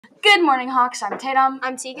Good morning, Hawks. I'm Tatum.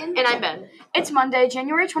 I'm Tegan. And I'm Ben. It's Monday,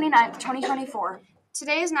 January 29th, 2024.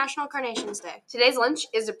 Today is National Carnations Day. Today's lunch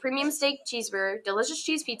is a premium steak cheeseburger, delicious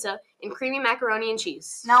cheese pizza, and creamy macaroni and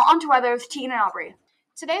cheese. Now on to weather with Tegan and Aubrey.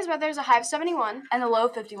 Today's weather is a high of 71 and a low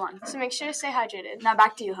of 51. So make sure to stay hydrated. Now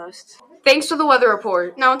back to you, hosts. Thanks for the weather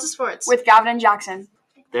report. Now into sports. With Gavin and Jackson.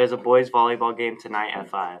 There's a boys volleyball game tonight at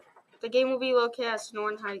 5. The game will be located at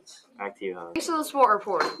Sonoran Heights. Back to you, host. Thanks for the sport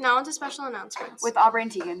report. Now into special announcements. With Aubrey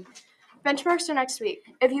and Tegan. Benchmarks are next week.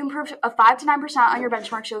 If you improve 5 to 9% on your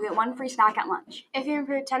benchmarks, you'll get one free snack at lunch. If you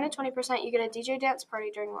improve 10 to 20%, you get a DJ dance party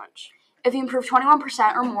during lunch. If you improve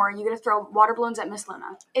 21% or more, you get to throw water balloons at Miss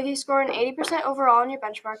Luna. If you score an 80% overall on your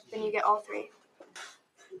benchmark, then you get all 3.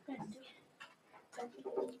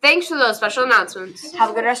 Thanks for those special announcements.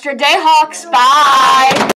 Have a good rest of your day, Hawks. Bye!